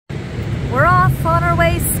on our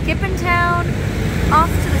way, skipping town, off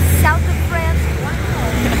to the south of France. Wow.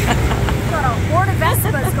 We've got a horde of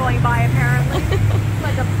Vespas going by apparently.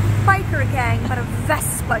 Like a biker gang, but a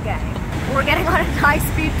Vespa gang. We're getting on a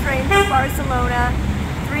high-speed train from Barcelona.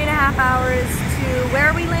 3.5 hours to, where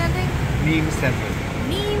are we landing? Nîmes Center.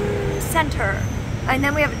 Nîmes Center. And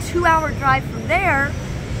then we have a 2-hour drive from there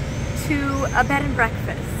to a bed and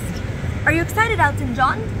breakfast. Are you excited, Elton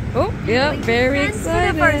John? Oh, yeah, very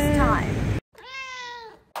excited. For the first time.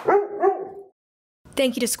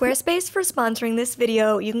 Thank you to Squarespace for sponsoring this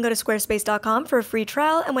video. You can go to squarespace.com for a free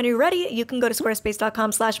trial, and when you're ready, you can go to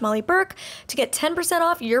squarespace.com/MollyBurke to get 10%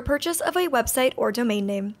 off your purchase of a website or domain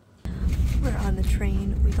name. We're on the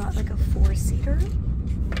train. We got like a 4-seater,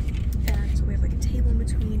 and so we have like a table in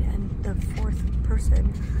between, and the 4th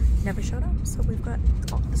person never showed up, so we've got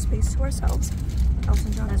all the space to ourselves.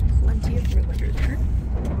 Elton John has plenty of room under there.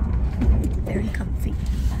 Very comfy.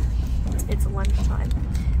 It's lunchtime,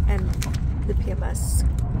 and the PMS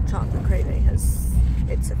chocolate craving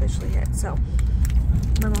it's officially hit. So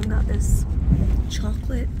my mom got this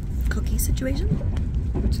chocolate cookie situation,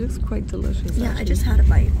 which looks quite delicious. Yeah, actually. I just had a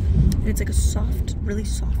bite, and it's like a soft, really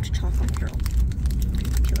soft chocolate. Here, I'll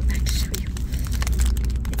peel it back to show you.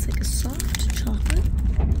 It's like a soft chocolate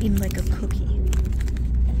in like a cookie.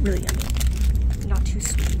 Really yummy. Not too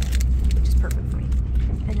sweet, which is perfect for me.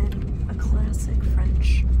 And then a classic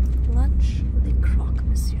French lunch with a croque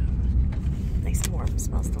monsieur. Nice and warm,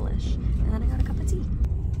 smells delish. And then I got a cup of tea.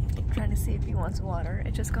 I'm trying to see if he wants water.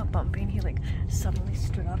 It just got bumpy and he like suddenly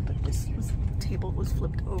stood up, but the table was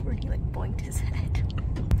flipped over and he like boinked his head.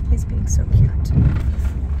 He's being so cute.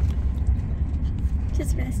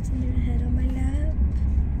 Just resting your head on my lap.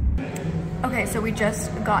 Okay, so we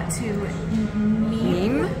just got to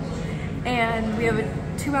Nîmes, and we have a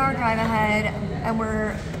 2-hour drive ahead, and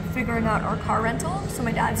we're figuring out our car rental. So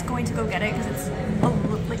my dad's going to go get it because it's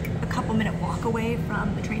like a couple-minute walk away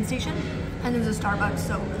from the train station, and there's a Starbucks.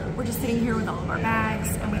 So we're just sitting here with all of our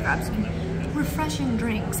bags, and we grabbed some refreshing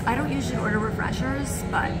drinks. I don't usually order refreshers,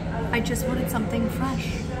 but I just wanted something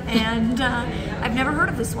fresh, and I've never heard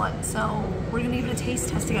of this one, so we're gonna give it a taste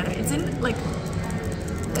test together. It's in like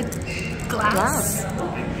a glass,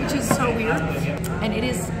 which is so weird, and it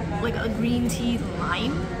is like a green tea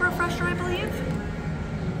lime refresher, I believe.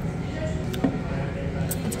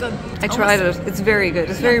 It's good. I tried it. It's very good.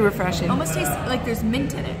 It's very refreshing. Almost tastes like there's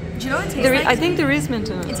mint in it. Do you know what it tastes like? I think there is mint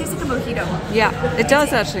in it. It tastes like a mojito. Yeah, it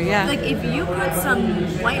does actually, yeah. Like if you put some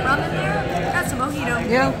white rum in there, that's a mojito.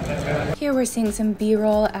 Yeah. Here we're seeing some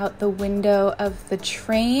B-roll out the window of the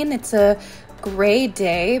train. It's a gray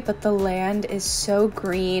day, but the land is so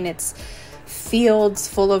green. It's fields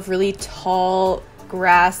full of really tall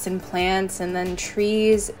grass and plants, and then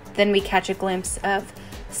trees. Then we catch a glimpse of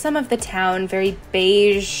some of the town, very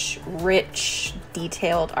beige, rich,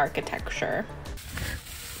 detailed architecture.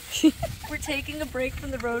 We're taking a break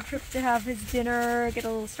from the road trip to have his dinner, get a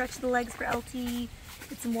little stretch of the legs for LT,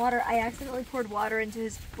 get some water. I accidentally poured water into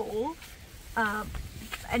his bowl,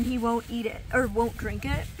 and he won't eat it, or won't drink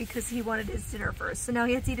it, because he wanted his dinner first. So now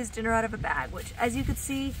he has to eat his dinner out of a bag, which, as you can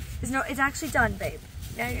see, it's actually done, babe.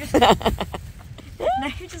 Now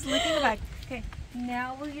you're just licking the bag. Okay,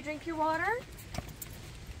 now will you drink your water?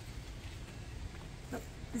 No,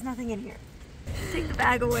 there's nothing in here. Take the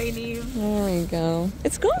bag away, Neve. There we go.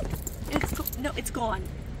 It's gone. No, it's gone.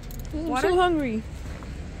 I'm Water? so hungry.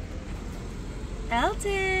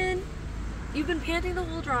 Elton, you've been panting the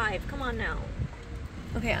whole drive. Come on now.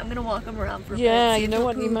 Okay, I'm gonna walk him around for a bit. Yeah, See you if know he'll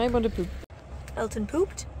what? poop. You might want to poop. Elton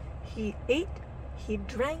pooped, he ate, he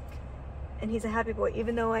drank, and he's a happy boy,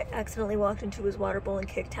 even though I accidentally walked into his water bowl and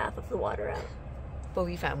kicked half of the water out. But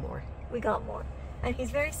we found more. We got more. And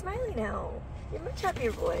he's very smiley now. You're a much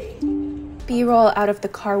happier boy. B-roll out of the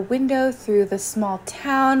car window through the small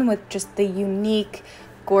town with just the unique,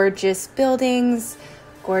 gorgeous buildings,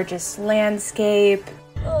 gorgeous landscape.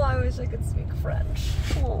 Oh, I wish I could speak French.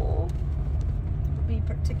 Oh, be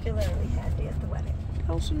particularly handy at the wedding.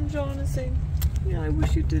 Elton John is saying, yeah, I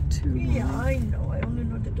wish you did too. Yeah, I know. I only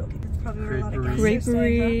know the dog. That's probably where a lot of guys are Creperie.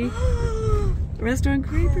 saying, Restaurant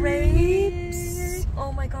Creperie. crepes.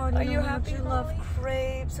 Oh my God. Are know you how happy, much I love Molly?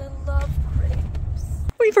 crepes. I love crepes.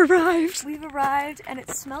 We've arrived. We've arrived, and it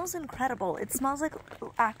smells incredible. It smells like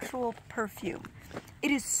actual perfume.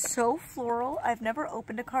 It is so floral. I've never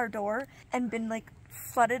opened a car door and been like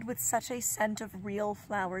flooded with such a scent of real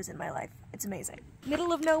flowers in my life. It's amazing.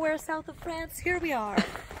 Middle of nowhere, south of France. Here we are.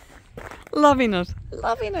 Loving it.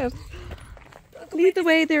 Loving it. Lead the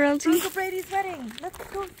way there, LT. Uncle Brady's wedding. Let's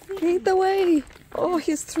go see. Lead the way. Oh,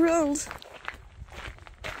 he's thrilled.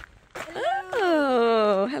 Hello.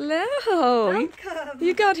 Oh, hello. Welcome.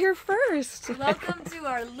 You got here first. Welcome to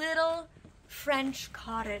our little French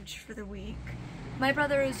cottage for the week. My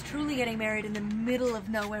brother is truly getting married in the middle of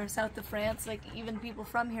nowhere, south of France. Like, even people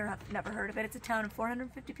from here have never heard of it. It's a town of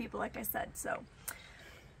 450 people, like I said, so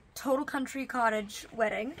total country cottage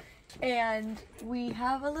wedding. And we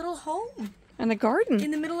have a little home And a garden.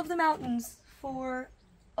 in the middle of the mountains for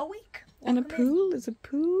a week. And a Welcome in. pool. There's a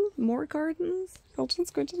pool. More gardens.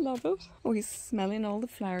 Elton's going to love it. Oh, he's smelling all the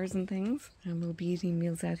flowers and things. And we'll be eating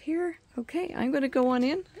meals out here. Okay, I'm going to go on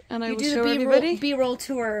in and I will show everybody. B-roll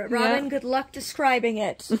tour. Robin, good luck describing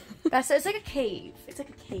it. It's like a cave. It's like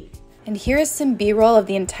a cave. And here is some B-roll of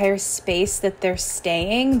the entire space that they're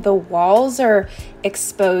staying. The walls are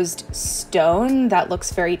exposed stone that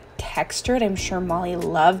looks very textured. I'm sure Molly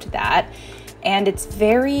loved that. And it's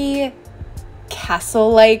very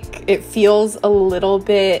castle-like. It feels a little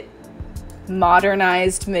bit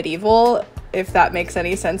modernized medieval, if that makes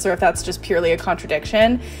any sense, or if that's just purely a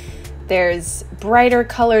contradiction. There's brighter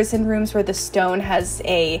colors in rooms where the stone has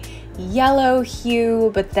a yellow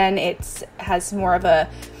hue, but then it has more of a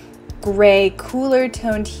gray, cooler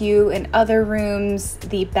toned hue. In other rooms,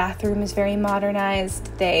 the bathroom is very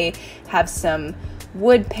modernized. They have some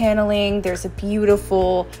wood paneling. There's a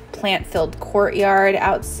beautiful plant-filled courtyard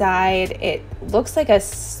outside. It looks like a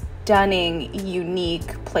stunning,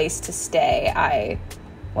 unique place to stay. I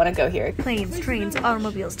want to go here. Planes, trains,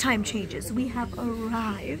 automobiles, time changes. We have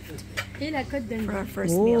arrived for our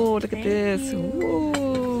first meal. Oh, look at this.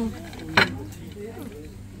 Ooh.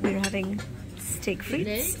 We're having steak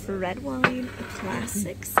frites, red wine, a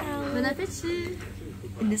classic salad.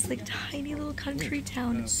 In this like tiny little country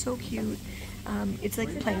town. It's so cute. It's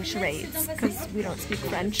like playing charades because we don't speak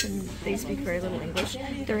French and they speak very little English.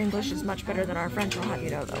 Their English is much better than our French, I'll have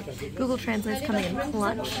you know though. Google Translate's coming in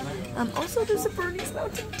clutch. Also, there's a Bernese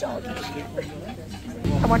Mountain Dog here.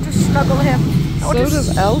 I want to snuggle him. So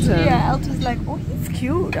does Elton. Yeah, Elton's like, oh, he's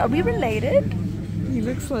cute. Are we related? He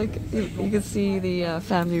looks like you can see the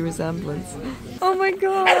family resemblance. Oh my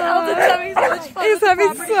god! Elton's having so much fun. He's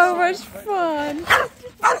having so much fun.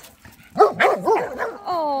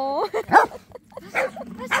 Oh!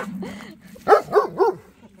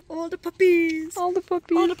 All the puppies. All the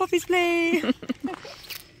puppies. All the puppies play.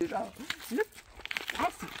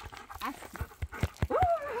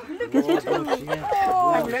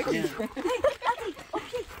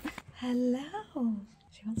 Hello.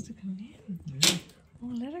 She wants to come in. Oh,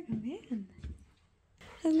 let her come in.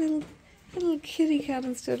 A little kitty cat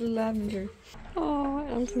instead of lavender. Oh,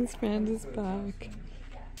 Elton's friend is back.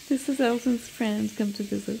 This is Elton's friend come to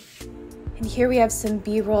visit. And here we have some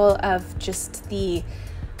B-roll of just the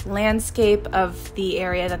landscape of the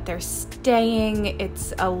area that they're staying.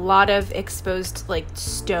 It's a lot of exposed like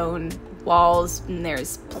stone walls, and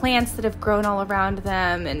there's plants that have grown all around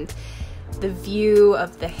them, and the view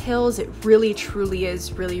of the hills. It really truly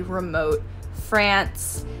is really remote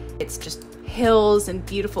France. It's just hills and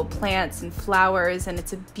beautiful plants and flowers, and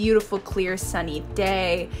it's a beautiful clear sunny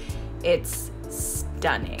day. It's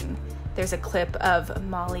stunning. There's a clip of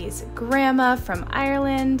Molly's grandma from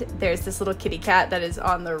Ireland. There's this little kitty cat that is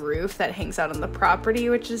on the roof that hangs out on the property,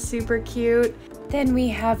 which is super cute. Then we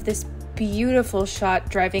have this beautiful shot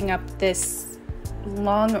driving up this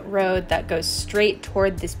long road that goes straight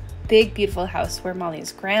toward this big, beautiful house where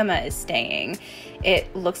Molly's grandma is staying.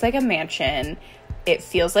 It looks like a mansion. It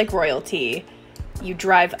feels like royalty. You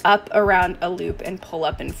drive up around a loop and pull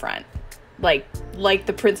up in front. Like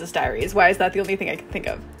the Princess Diaries. Why is that the only thing I can think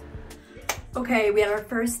of? Okay, we had our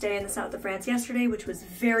first day in the south of France yesterday, which was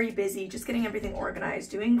very busy, just getting everything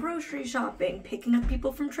organized, doing grocery shopping, picking up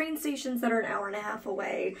people from train stations that are an hour and a half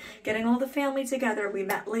away, getting all the family together. We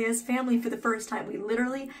met Leah's family for the first time. We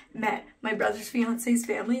literally met my brother's fiance's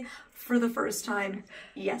family for the first time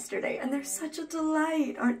yesterday, and they're such a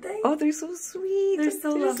delight, aren't they? Oh, they're so sweet. They're so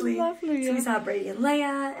lovely. Yeah. So we saw Brady and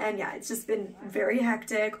Leia, and yeah, it's just been very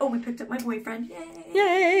hectic. Oh, we picked up my boyfriend. Yay!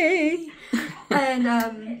 Yay!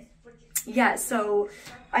 And yeah, so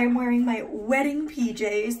I'm wearing my wedding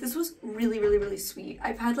PJs. This was really, really, really sweet.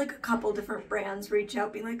 I've had like a couple different brands reach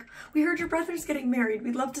out being like, we heard your brother's getting married.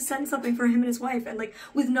 We'd love to send something for him and his wife. And like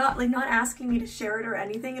with not asking me to share it or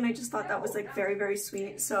anything. And I just thought that was like very, very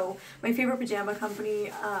sweet. So my favorite pajama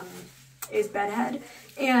company is Bedhead.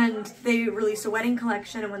 And they released a wedding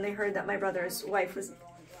collection. And when they heard that my brother's wife was,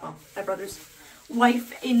 well, my brother's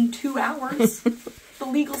wife in 2 hours, the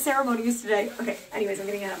legal ceremony is today. Okay, anyways, I'm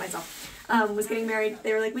getting ahead of myself. Was getting married.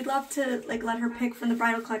 They were like, we'd love to like let her pick from the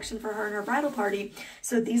bridal collection for her and her bridal party.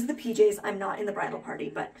 So these are the PJs. I'm not in the bridal party,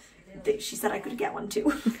 but she said I could get one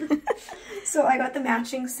too. So I got the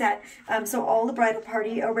matching set. So all the bridal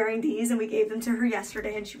party are wearing these, and we gave them to her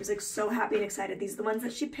yesterday, and she was like so happy and excited. These are the ones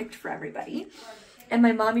that she picked for everybody. And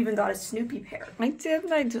my mom even got a Snoopy pair. I did,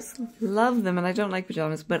 and I just love them. And I don't like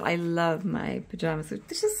pajamas, but I love my pajamas. They're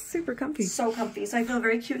just super comfy. So comfy. So I feel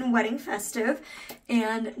very cute and wedding festive.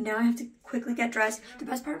 And now I have to quickly get dressed. The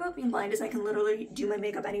best part about being blind is I can literally do my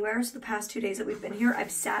makeup anywhere. So the past 2 days that we've been here, I've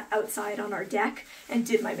sat outside on our deck and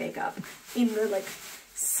did my makeup in the like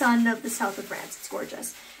sun of the south of France. It's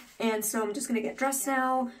gorgeous. And so I'm just gonna get dressed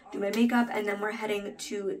now, do my makeup, and then we're heading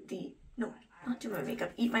to the not do my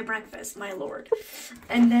makeup, eat my breakfast, my lord.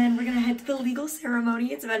 And then we're gonna head to the legal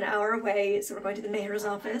ceremony. It's about an hour away, so we're going to the mayor's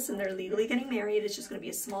office, and they're legally getting married. It's just gonna be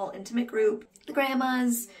a small, intimate group. The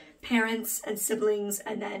grandmas, parents, and siblings,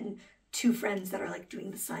 and then 2 friends that are like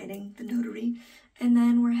doing the signing, the notary. And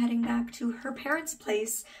then we're heading back to her parents'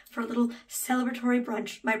 place for a little celebratory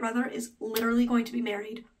brunch. My brother is literally going to be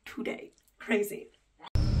married today. Crazy.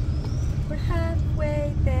 We're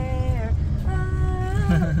halfway there.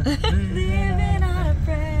 Living on a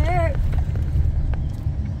prayer.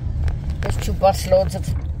 There's 2 busloads of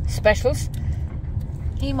specials.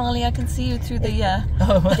 Hey Molly, I can see you through the Is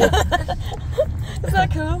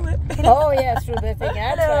that cool? Oh yeah, through the thing.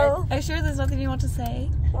 Hello. Are you sure there's nothing you want to say?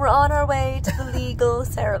 We're on our way to the legal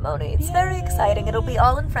ceremony. It's very exciting. It'll be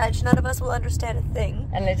all in French. None of us will understand a thing.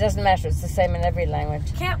 And it doesn't matter. It's the same in every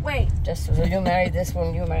language. Can't wait. Just so you marry this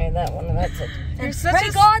one, you marry that one, and that's it. And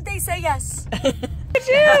pray God they say yes. I can't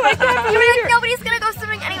believe Like nobody's gonna go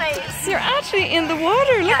swimming anyways. you're actually in the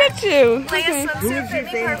water. Look at you. Leia's swimsuit fit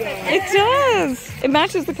me perfect. It does. It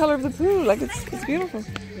matches the color of the pool. Like it's beautiful.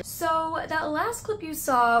 So that last clip you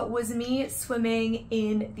saw was me swimming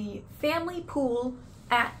in the family pool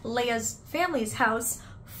at Leia's family's house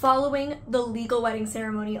following the legal wedding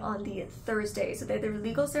ceremony on the Thursday. So they had their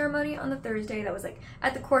legal ceremony on the Thursday. That was like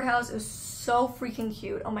at the courthouse. It was so freaking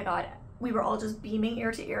cute. Oh my God. We were all just beaming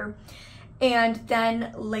ear to ear. And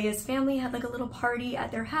then Leia's family had like a little party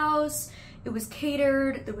at their house. It was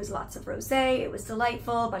catered. There was lots of rosé. It was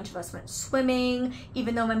delightful. A bunch of us went swimming.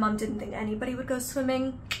 Even though my mom didn't think anybody would go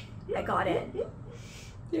swimming, I got in.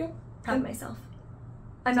 Yeah. Proud of myself.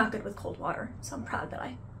 I'm not good with cold water, so I'm proud that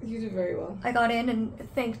You did very well. I got in, and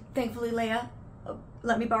thankfully Leia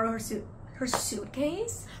let me borrow her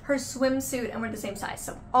suitcase, her swimsuit, and we're the same size.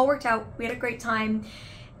 So all worked out. We had a great time.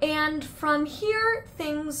 And from here,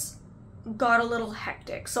 things got a little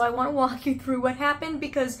hectic. So I want to walk you through what happened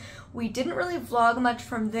because we didn't really vlog much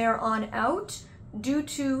from there on out due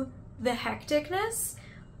to the hecticness.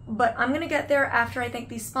 But I'm gonna get there after I thank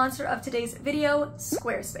the sponsor of today's video,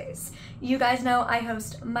 Squarespace. You guys know I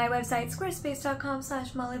host my website,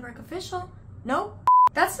 squarespace.com/mollyburkeofficial. No,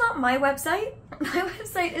 that's not my website. My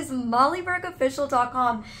website is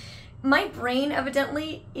mollyburkeofficial.com. My brain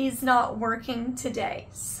evidently is not working today,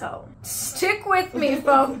 so stick with me,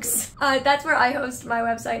 folks. That's where I host my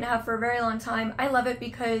website and have for a very long time. I love it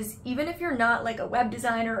because even if you're not like a web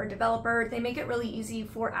designer or developer, they make it really easy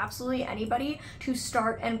for absolutely anybody to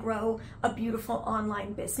start and grow a beautiful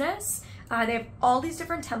online business. They have all these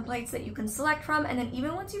different templates that you can select from, and then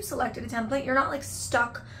even once you've selected a template, you're not like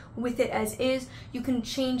stuck with it as is. You can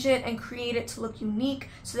change it and create it to look unique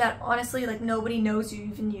so that honestly like nobody knows you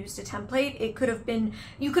even used a template. It could have been,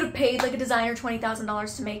 you could have paid like a designer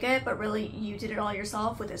 $20,000 to make it, but really you did it all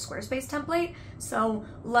yourself with a Squarespace template. So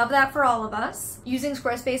love that for all of us. Using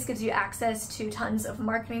Squarespace gives you access to tons of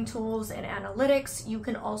marketing tools and analytics. You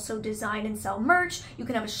can also design and sell merch. You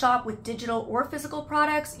can have a shop with digital or physical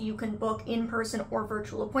products. You can book in-person or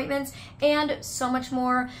virtual appointments and so much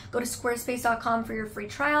more. Go to squarespace.com for your free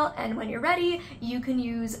trial, and when you're ready, you can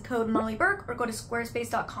use code MollyBurke or go to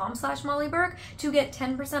squarespace.com/MollyBurke to get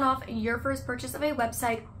 10% off your first purchase of a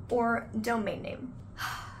website or domain name.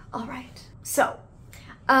 All right, so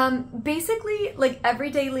basically like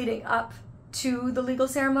every day leading up to the legal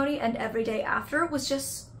ceremony and every day after was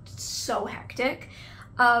just so hectic.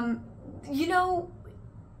 You know,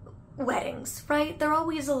 weddings, right? They're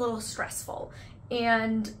always a little stressful,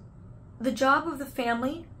 and the job of the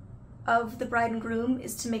family of the bride and groom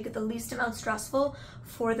is to make it the least amount stressful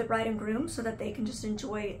for the bride and groom so that they can just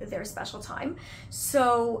enjoy their special time.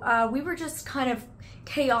 So we were just kind of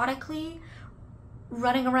chaotically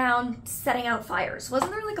running around setting out fires. Wasn't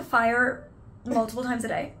there like a fire multiple times a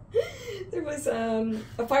day? There was a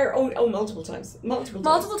fire, multiple times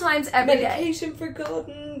Every day. Medication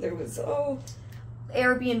forgotten. There was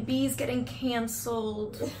Airbnbs getting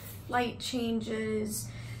canceled, flight changes,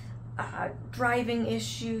 driving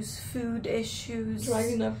issues, food issues,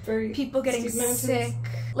 driving up very people getting sick.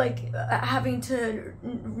 like having to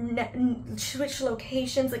switch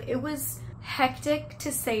locations. Like, it was hectic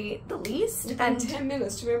to say the least. Within 10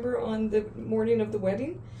 minutes, remember on the morning of the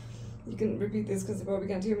wedding? You can repeat this because you probably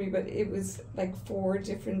can't hear me, but it was like 4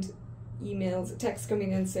 different emails, texts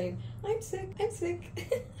coming in saying, I'm sick, I'm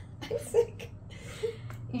sick, I'm sick.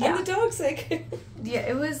 Yeah. And the dog's sick. Yeah,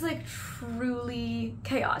 it was like truly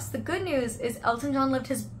chaos. The good news is Elton John lived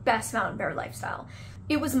his best mountain bear lifestyle.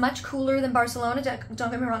 It was much cooler than Barcelona.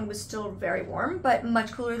 Don't get me wrong, it was still very warm, but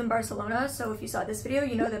much cooler than Barcelona. So if you saw this video,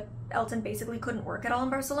 you know that Elton basically couldn't work at all in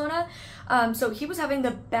Barcelona. So he was having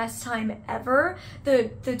the best time ever.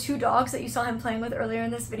 The 2 dogs that you saw him playing with earlier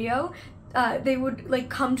in this video, they would like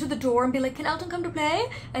come to the door and be like, can Elton come to play?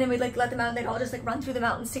 And then we'd like let them out and they'd all just like run through the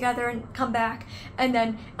mountains together and come back. And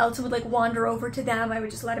then Elton would like wander over to them. I would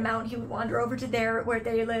just let him out and he would wander over to where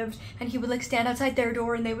they lived, and he would like stand outside their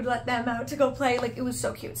door and they would let them out to go play. Like, it was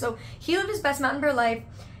so cute. So he lived his best mountain bear life.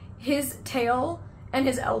 His tail and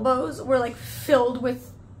his elbows were like filled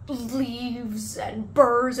with leaves and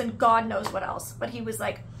burrs and God knows what else. But he was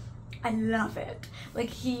like, I love it. Like,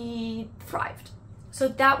 he thrived. So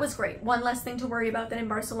that was great. One less thing to worry about than in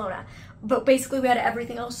Barcelona. But basically we had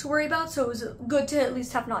everything else to worry about, so it was good to at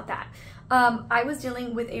least have not that. I was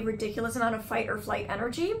dealing with a ridiculous amount of fight or flight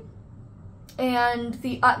energy and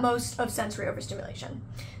the utmost of sensory overstimulation.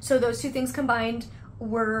 So those 2 things combined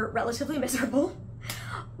were relatively miserable.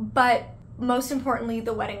 But most importantly,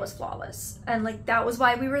 the wedding was flawless. And like, that was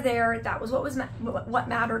why we were there. That was what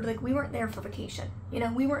mattered. Like, we weren't there for vacation. You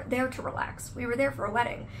know, we weren't there to relax. We were there for a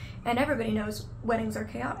wedding. And everybody knows weddings are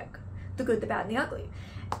chaotic. The good, the bad, and the ugly.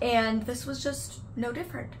 And this was just no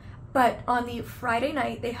different. But on the Friday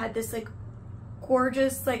night, they had this like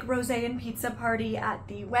gorgeous like rosé and pizza party at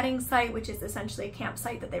the wedding site, which is essentially a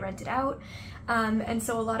campsite that they rented out. And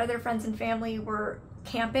so a lot of their friends and family were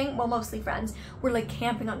camping, well, mostly friends, were like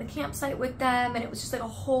camping on the campsite with them, and it was just like a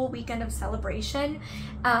whole weekend of celebration.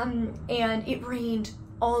 And it rained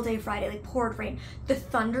all day Friday, like poured rain. The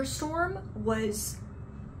thunderstorm was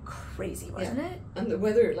crazy, wasn't it? And the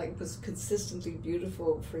weather like was consistently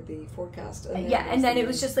beautiful for the forecast. And then it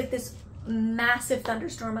was just like this massive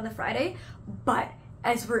thunderstorm on the Friday. But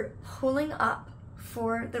as we're pulling up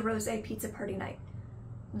for the rosé pizza party night,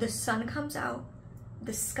 the sun comes out.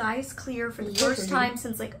 The sky's clear for the first time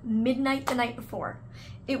since like midnight the night before.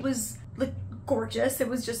 It was like gorgeous. It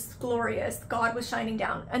was just glorious. God was shining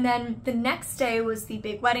down. And then the next day was the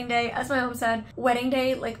big wedding day. As my mom said, wedding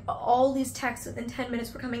day, like all these texts within 10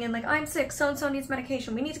 minutes were coming in like, I'm sick, so-and-so needs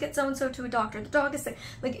medication. We need to get so-and-so to a doctor. The dog is sick.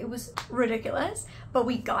 Like, it was ridiculous. But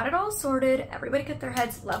we got it all sorted. Everybody kept their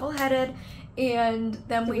heads level-headed. And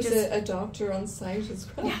then there was a doctor on site as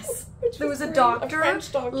well. Yes. There was a doctor,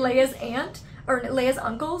 Leia's aunt, or Leia's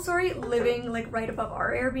uncle, sorry, living like right above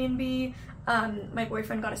our Airbnb. My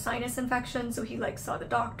boyfriend got a sinus infection, so he like saw the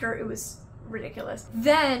doctor. It was ridiculous.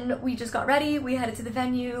 Then we just got ready, we headed to the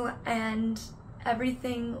venue, and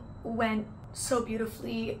everything went so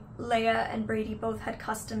beautifully. Leia and Brady both had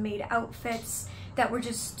custom made outfits that were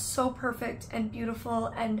just so perfect and beautiful,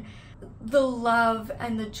 and the love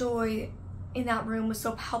and the joy in that room was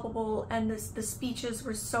so palpable, and the speeches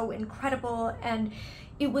were so incredible, and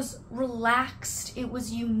it was relaxed, it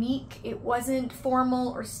was unique, it wasn't formal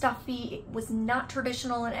or stuffy, it was not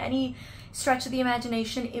traditional in any stretch of the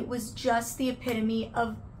imagination. It was just the epitome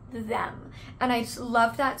of them. And I just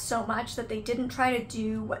loved that so much, that they didn't try to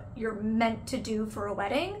do what you're meant to do for a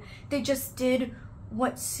wedding. They just did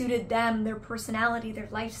what suited them, their personality, their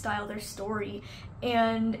lifestyle, their story.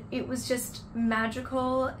 And it was just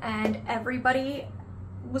magical, and everybody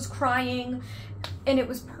was crying, and it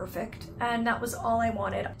was perfect, and that was all I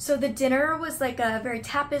wanted. So the dinner was like a very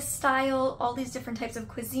tapas style, all these different types of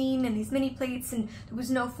cuisine and these mini plates, and there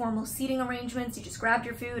was no formal seating arrangements. You just grabbed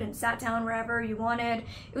your food and sat down wherever you wanted.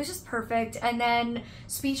 It was just perfect. And then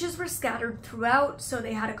speeches were scattered throughout, so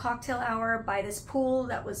they had a cocktail hour by this pool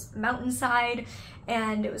that was mountainside,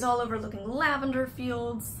 and it was all overlooking lavender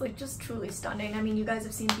fields, like just truly stunning. I mean, you guys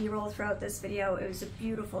have seen B-roll throughout this video. It was a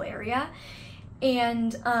beautiful area.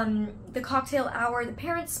 And the cocktail hour, the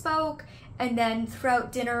parents spoke, and then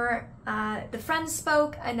throughout dinner, the friends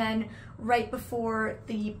spoke, and then right before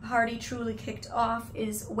the party truly kicked off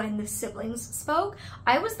is when the siblings spoke.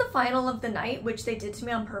 I was the final of the night, which they did to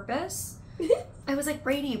me on purpose. I was like,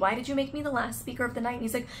 Brady, why did you make me the last speaker of the night? And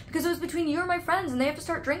he's like, because it was between you and my friends and they have to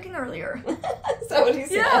start drinking earlier. Is that what he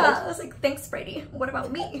said? Yeah. I was like, thanks, Brady. What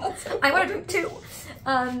about me? I want to drink too.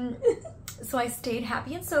 So I stayed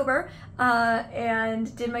happy and sober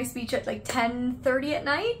and did my speech at like 10:30 at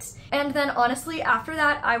night. And then honestly, after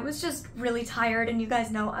that, I was just really tired. And you guys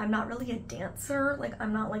know I'm not really a dancer. Like,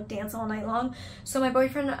 I'm not like dance all night long. So my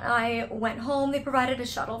boyfriend and I went home. They provided a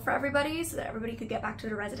shuttle for everybody so that everybody could get back to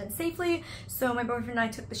their residence safely. So my boyfriend and I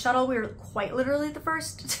took the shuttle. We were quite literally the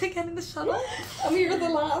first to get in the shuttle. And we were the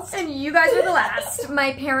last. And you guys were the last.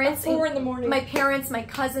 My parents, At 4 in the morning. My parents, my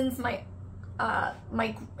cousins, my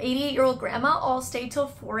 88-year-old grandma all stayed till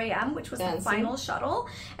 4 a.m., which was the final shuttle,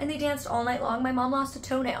 and they danced all night long. My mom lost a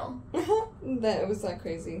toenail. That was that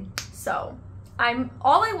crazy. So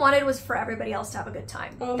all I wanted was for everybody else to have a good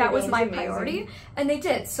time. Oh that was my amazing. priority, and they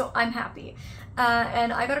did, so I'm happy.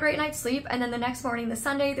 And I got a great night's sleep, and then the next morning, the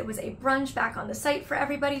Sunday, there was a brunch back on the site for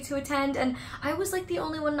everybody to attend, and I was like the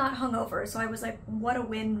only one not hungover, so I was like, what a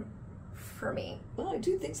win for me. Well, I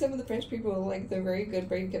do think some of the French people, like, they're very good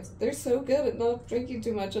brain kids. They're so good at not drinking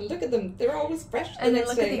too much, and look at them, they're always fresh the And then next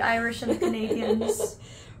look day. at the Irish and the Canadians.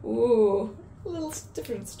 Ooh, a little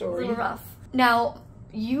different A story. little rough. Now,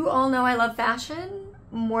 you all know I love fashion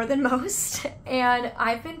more than most, and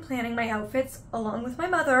I've been planning my outfits along with my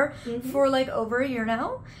mother for like over a year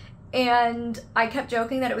now, and I kept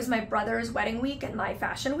joking that it was my brother's wedding week and my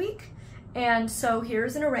fashion week. And so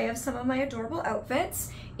here's an array of some of my adorable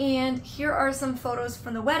outfits, and here are some photos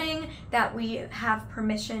from the wedding that we have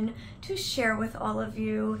permission to share with all of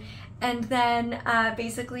you. And then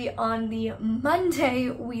basically on the Monday,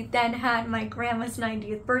 we then had my grandma's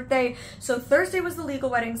 90th birthday. So Thursday was the legal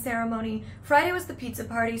wedding ceremony, Friday was the pizza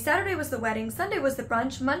party, Saturday was the wedding, Sunday was the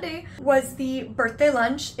brunch, Monday was the birthday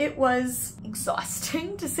lunch. It was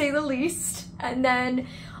exhausting, to say the least. And then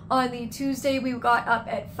on the Tuesday, we got up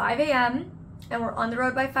at 5 a.m. and we're on the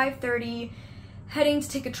road by 5:30, heading to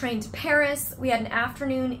take a train to Paris. We had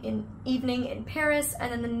an evening in Paris,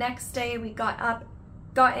 and then the next day we got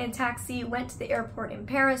in a taxi, went to the airport in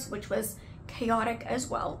Paris, which was chaotic as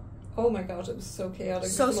well. Oh my gosh, it was so chaotic.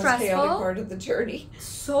 So it was stressful. The most chaotic part of the journey.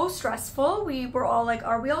 So stressful. We were all like,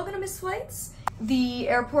 are we all gonna miss flights? The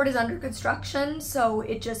airport is under construction, so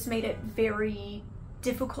it just made it very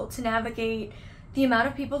difficult to navigate. The amount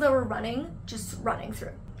of people that were running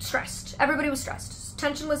through. Stressed. Everybody was stressed.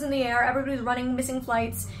 Tension was in the air. Everybody was running, missing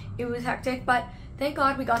flights. It was hectic, but thank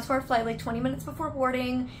God we got to our flight like 20 minutes before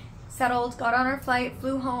boarding, settled, got on our flight,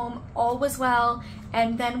 flew home, all was well,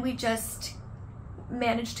 and then we just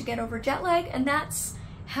managed to get over jet lag, and that's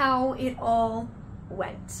how it all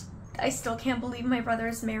went. I still can't believe my brother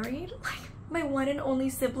is married. Like, my one and only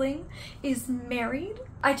sibling is married.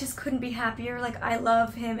 I just couldn't be happier. Like, I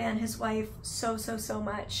love him and his wife so, so, so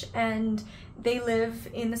much. And they live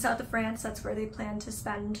in the south of France. That's where they plan to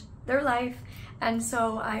spend their life. And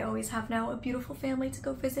so I always have now a beautiful family to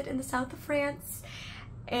go visit in the south of France.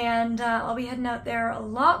 And I'll be heading out there a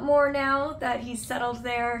lot more now that he's settled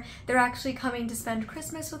there. They're actually coming to spend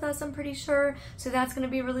Christmas with us, I'm pretty sure. So that's gonna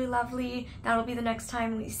be really lovely. That'll be the next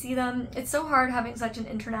time we see them. It's so hard having such an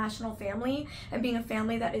international family and being a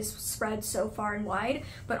family that is spread so far and wide.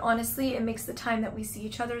 But honestly, it makes the time that we see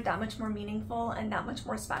each other that much more meaningful and that much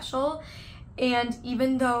more special. And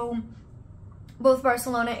even though both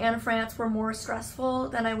Barcelona and France were more stressful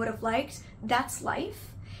than I would have liked, that's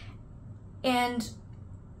life. And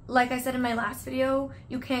like I said in my last video,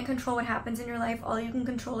 you can't control what happens in your life. All you can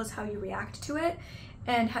control is how you react to it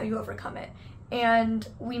and how you overcome it. And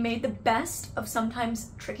we made the best of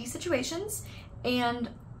sometimes tricky situations, and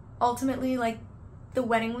ultimately, like, the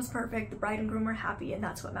wedding was perfect, the bride and groom were happy, and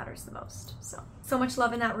that's what matters the most. So much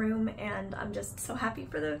love in that room, and I'm just so happy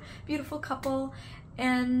for the beautiful couple.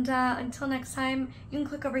 And until next time, you can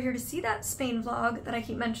click over here to see that Spain vlog that I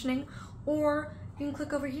keep mentioning, or you can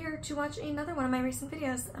click over here to watch another one of my recent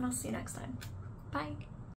videos, and I'll see you next time. Bye.